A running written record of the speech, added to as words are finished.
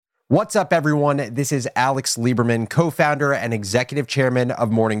What's up, everyone? This is Alex Lieberman, co-founder and executive chairman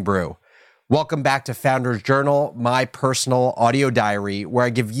of Morning Brew. Welcome back to Founder's Journal, my personal audio diary, where I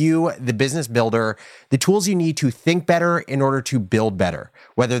give you, the business builder, the tools you need to think better in order to build better,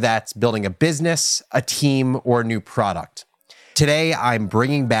 whether that's building a business, a team, or a new product. Today, I'm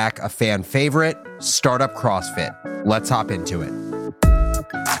bringing back a fan favorite, Startup CrossFit. Let's hop into it.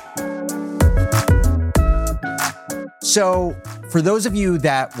 So, for those of you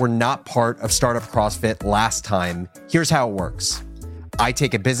that were not part of Startup CrossFit last time, here's how it works. I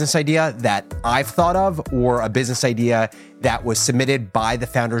take a business idea that I've thought of or a business idea that was submitted by the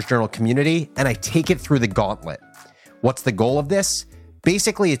Founders Journal community, and I take it through the gauntlet. What's the goal of this?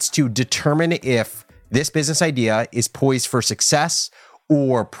 Basically, it's to determine if this business idea is poised for success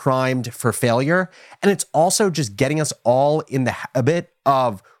or primed for failure. And it's also just getting us all in the habit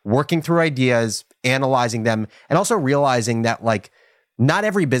of working through ideas, analyzing them, and also realizing that not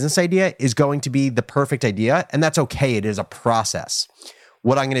every business idea is going to be the perfect idea, and that's okay. It is a process.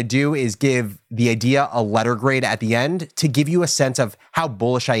 What I'm going to do is give the idea a letter grade at the end to give you a sense of how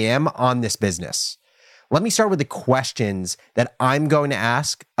bullish I am on this business. Let me start with the questions that I'm going to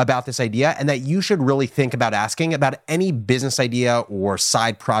ask about this idea and that you should really think about asking about any business idea or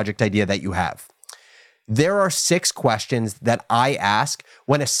side project idea that you have. There are 6 questions that I ask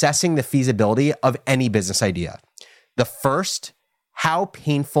when assessing the feasibility of any business idea. The first, how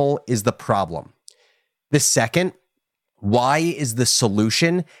painful is the problem? The second, why is the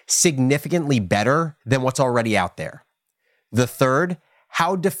solution significantly better than what's already out there? The third,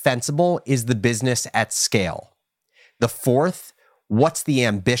 how defensible is the business at scale? The fourth, what's the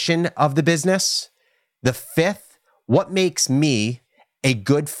ambition of the business? The fifth, what makes me a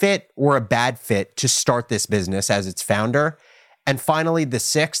good fit or a bad fit to start this business as its founder? And finally, the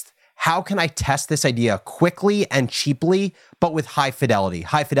sixth, how can I test this idea quickly and cheaply, but with high fidelity?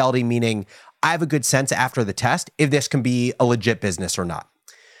 High fidelity meaning I have a good sense after the test if this can be a legit business or not.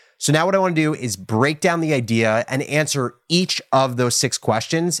 So now what I want to do is break down the idea and answer each of those 6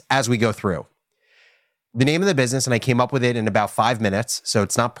 questions as we go through. The name of the business, and I came up with it in about 5 minutes, so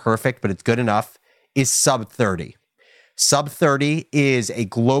it's not perfect, but it's good enough, is Sub 30. Sub 30 is a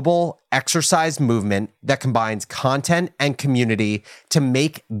global exercise movement that combines content and community to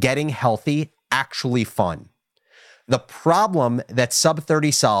make getting healthy actually fun. The problem that Sub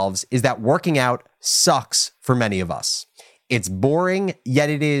 30 solves is that working out sucks for many of us. It's boring, yet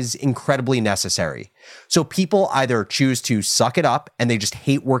it is incredibly necessary. So people either choose to suck it up and they just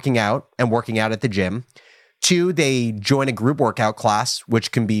hate working out and working out at the gym. 2, they join a group workout class,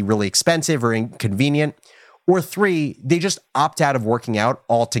 which can be really expensive or inconvenient. Or 3, they just opt out of working out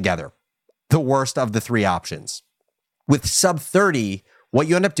altogether. The worst of the 3 options. With Sub 30, what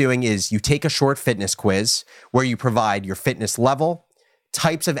you end up doing is you take a short fitness quiz where you provide your fitness level,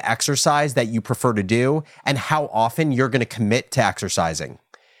 types of exercise that you prefer to do, and how often you're going to commit to exercising.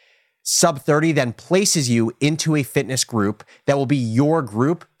 Sub 30 then places you into a fitness group that will be your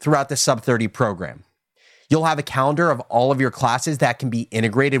group throughout the Sub 30 program. You'll have a calendar of all of your classes that can be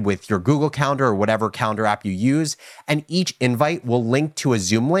integrated with your Google Calendar or whatever calendar app you use, and each invite will link to a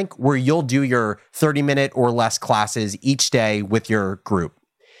Zoom link where you'll do your 30-minute or less classes each day with your group.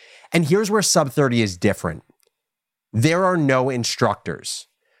 And here's where Sub 30 is different. There are no instructors.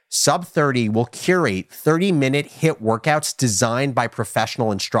 Sub 30 will curate 30-minute HIIT workouts designed by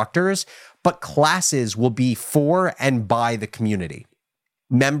professional instructors, but classes will be for and by the community.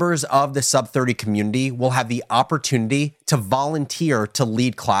 Members of the Sub 30 community will have the opportunity to volunteer to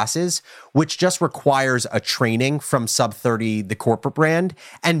lead classes, which just requires a training from Sub 30, the corporate brand,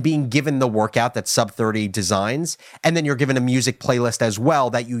 and being given the workout that Sub 30 designs. And then you're given a music playlist as well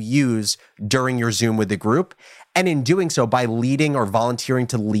that you use during your Zoom with the group. And in doing so, by leading or volunteering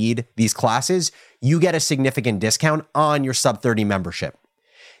to lead these classes, you get a significant discount on your Sub 30 membership.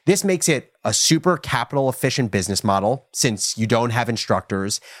 This makes it a super capital efficient business model since you don't have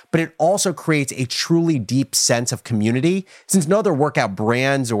instructors, but it also creates a truly deep sense of community since no other workout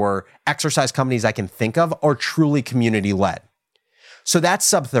brands or exercise companies I can think of are truly community led. So that's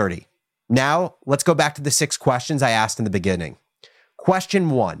Sub 30. Now let's go back to the 6 questions I asked in the beginning. Question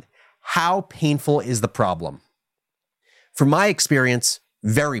 1, how painful is the problem? From my experience,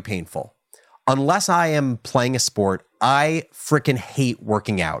 very painful. Unless I am playing a sport, I freaking hate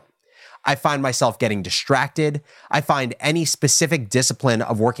working out. I find myself getting distracted. I find any specific discipline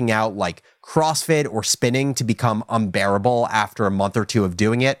of working out like CrossFit or spinning to become unbearable after a month or 2 of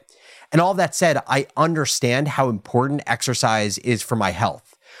doing it. And all that said, I understand how important exercise is for my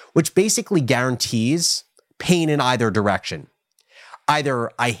health, which basically guarantees pain in either direction.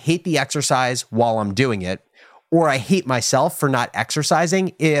 Either I hate the exercise while I'm doing it, or I hate myself for not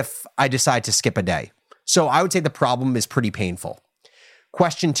exercising if I decide to skip a day. So I would say the problem is pretty painful.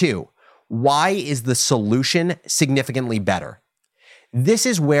 Question 2, why is the solution significantly better? This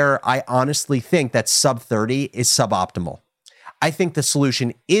is where I honestly think that sub 30 is suboptimal. I think the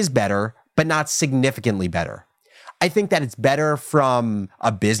solution is better, but not significantly better. I think that it's better from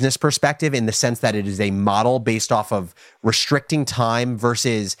a business perspective in the sense that it is a model based off of restricting time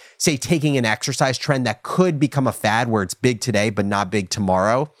versus, say, taking an exercise trend that could become a fad where it's big today, but not big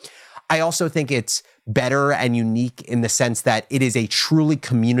tomorrow. I also think it's better and unique in the sense that it is a truly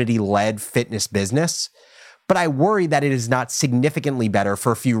community-led fitness business. But I worry that it is not significantly better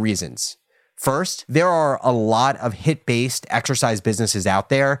for a few reasons. First, there are a lot of HIIT-based exercise businesses out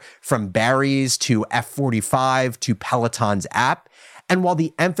there, from Barry's to F45 to Peloton's app. And while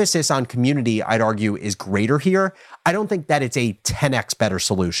the emphasis on community, I'd argue, is greater here, I don't think that it's a 10x better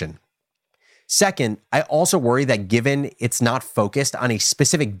solution. Second, I also worry that given it's not focused on a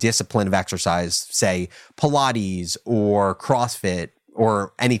specific discipline of exercise, say Pilates or CrossFit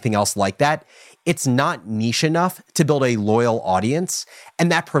or anything else like that, it's not niche enough to build a loyal audience,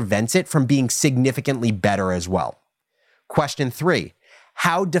 and that prevents it from being significantly better as well. Question 3,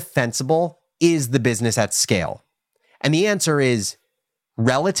 how defensible is the business at scale? And the answer is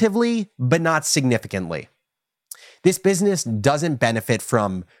relatively, but not significantly. This business doesn't benefit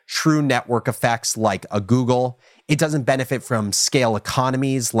from true network effects like a Google. It doesn't benefit from scale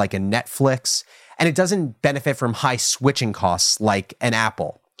economies like a Netflix. And it doesn't benefit from high switching costs like an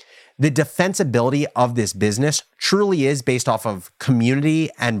Apple. The defensibility of this business truly is based off of community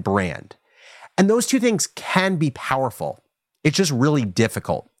and brand. And those two things can be powerful. It's just really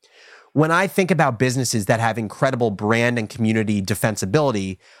difficult. When I think about businesses that have incredible brand and community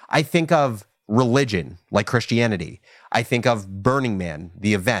defensibility, I think of religion, like Christianity. I think of Burning Man,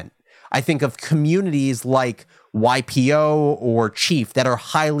 the event. I think of communities like YPO or Chief that are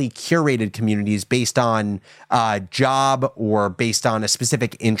highly curated communities based on job or based on a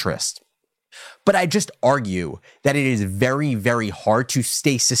specific interest. But I just argue that it is very, very hard to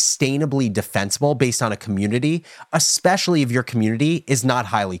stay sustainably defensible based on a community, especially if your community is not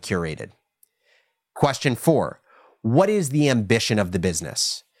highly curated. Question 4, what is the ambition of the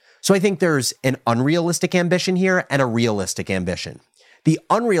business? So I think there's an unrealistic ambition here and a realistic ambition. The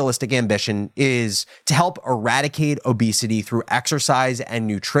unrealistic ambition is to help eradicate obesity through exercise and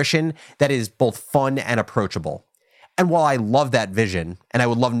nutrition that is both fun and approachable. And while I love that vision, and I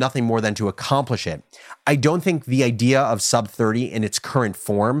would love nothing more than to accomplish it, I don't think the idea of sub 30 in its current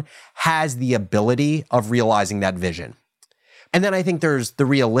form has the ability of realizing that vision. And then I think there's the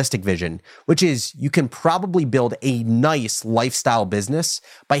realistic vision, which is you can probably build a nice lifestyle business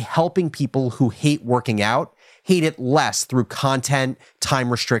by helping people who hate working out hate it less through content,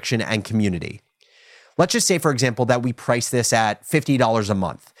 time restriction, and community. Let's just say, for example, that we price this at $50 a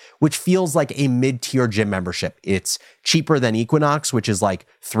month, which feels like a mid-tier gym membership. It's cheaper than Equinox, which is like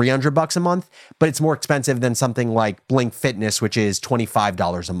 $300 a month, but it's more expensive than something like Blink Fitness, which is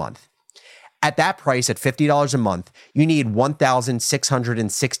 $25 a month. At that price, at $50 a month, you need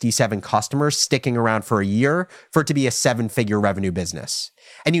 1,667 customers sticking around for a year for it to be a 7-figure revenue business.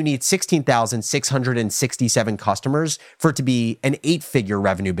 And you need 16,667 customers for it to be an 8-figure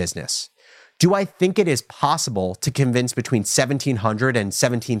revenue business. Do I think it is possible to convince between 1,700 and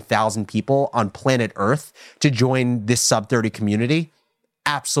 17,000 people on planet Earth to join this sub-30 community?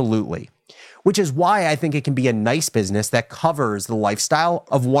 Absolutely. Which is why I think it can be a nice business that covers the lifestyle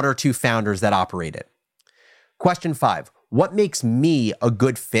of 1 or 2 founders that operate it. Question 5, what makes me a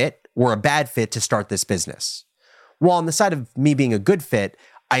good fit or a bad fit to start this business? Well, on the side of me being a good fit,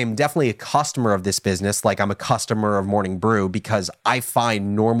 I am definitely a customer of this business, like I'm a customer of Morning Brew because I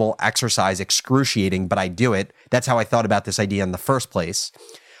find normal exercise excruciating, but I do it. That's how I thought about this idea in the first place.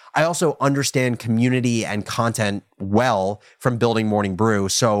 I also understand community and content well from building Morning Brew.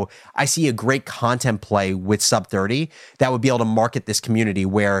 So I see a great content play with Sub 30 that would be able to market this community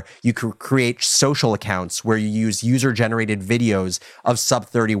where you could create social accounts where you use user-generated videos of Sub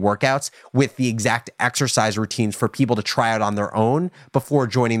 30 workouts with the exact exercise routines for people to try out on their own before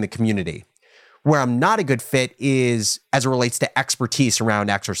joining the community. Where I'm not a good fit is as it relates to expertise around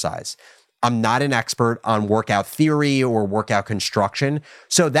exercise. I'm not an expert on workout theory or workout construction,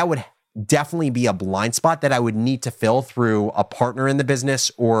 so that would definitely be a blind spot that I would need to fill through a partner in the business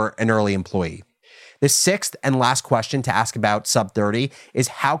or an early employee. The 6th and last question to ask about Sub 30 is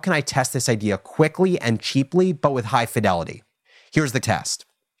how can I test this idea quickly and cheaply, but with high fidelity? Here's the test.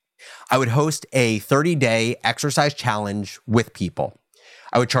 I would host a 30-day exercise challenge with people.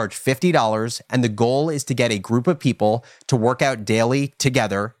 I would charge $50, and the goal is to get a group of people to work out daily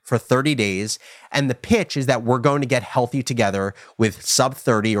together for 30 days. And the pitch is that we're going to get healthy together with sub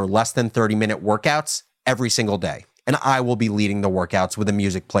 30 or less than 30-minute workouts every single day. And I will be leading the workouts with a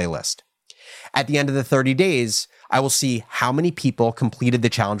music playlist. At the end of the 30 days, I will see how many people completed the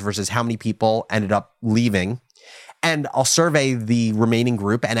challenge versus how many people ended up leaving. And I'll survey the remaining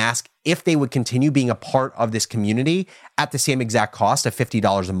group and ask if they would continue being a part of this community at the same exact cost of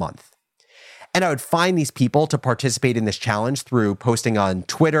 $50 a month. And I would find these people to participate in this challenge through posting on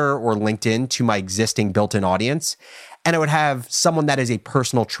Twitter or LinkedIn to my existing built-in audience. And I would have someone that is a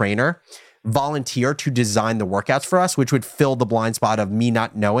personal trainer volunteer to design the workouts for us, which would fill the blind spot of me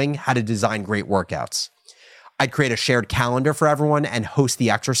not knowing how to design great workouts. I'd create a shared calendar for everyone and host the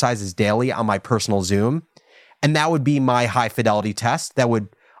exercises daily on my personal Zoom. And that would be my high fidelity test that would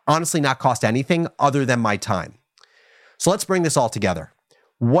honestly not cost anything other than my time. So let's bring this all together.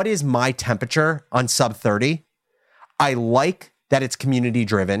 What is my temperature on sub 30? I like that it's community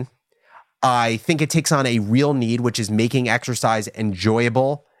driven. I think it takes on a real need, which is making exercise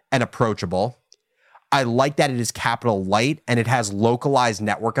enjoyable and approachable. I like that it is capital light and it has localized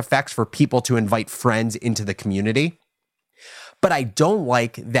network effects for people to invite friends into the community. But I don't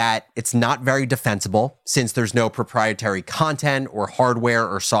like that it's not very defensible since there's no proprietary content or hardware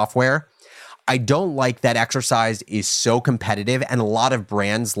or software. I don't like that exercise is so competitive and a lot of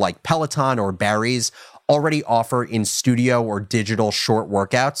brands like Peloton or Barry's already offer in studio or digital short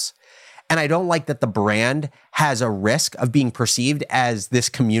workouts. And I don't like that the brand has a risk of being perceived as this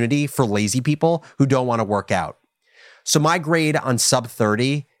community for lazy people who don't want to work out. So my grade on sub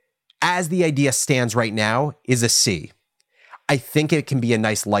 30, as the idea stands right now, is a C. I think it can be a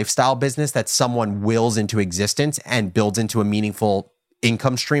nice lifestyle business that someone wills into existence and builds into a meaningful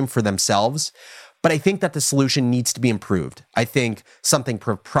income stream for themselves. But I think that the solution needs to be improved. I think something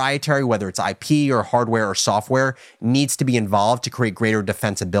proprietary, whether it's IP or hardware or software, needs to be involved to create greater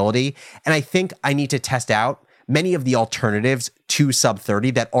defensibility. And I think I need to test out many of the alternatives to sub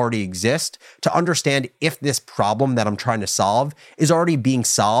 30 that already exist to understand if this problem that I'm trying to solve is already being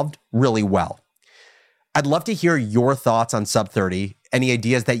solved really well. I'd love to hear your thoughts on sub 30, any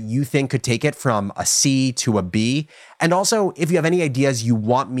ideas that you think could take it from a C to a B, and also if you have any ideas you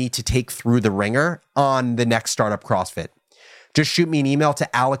want me to take through the ringer on the next Startup CrossFit. Just shoot me an email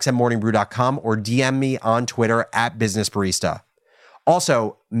to alex@morningbrew.com or DM me on Twitter @businessbarista.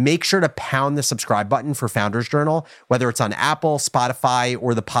 Also, make sure to pound the subscribe button for Founders Journal, whether it's on Apple, Spotify,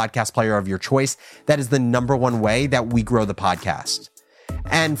 or the podcast player of your choice. That is the number one way that we grow the podcast.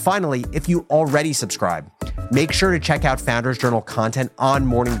 And finally, if you already subscribe, make sure to check out Founders Journal content on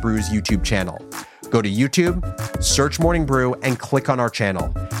Morning Brew's YouTube channel. Go to YouTube, search Morning Brew, and click on our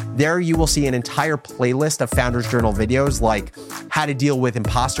channel. There you will see an entire playlist of Founders Journal videos like how to deal with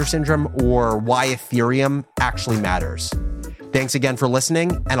imposter syndrome or why Ethereum actually matters. Thanks again for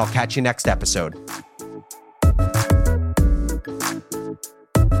listening, and I'll catch you next episode.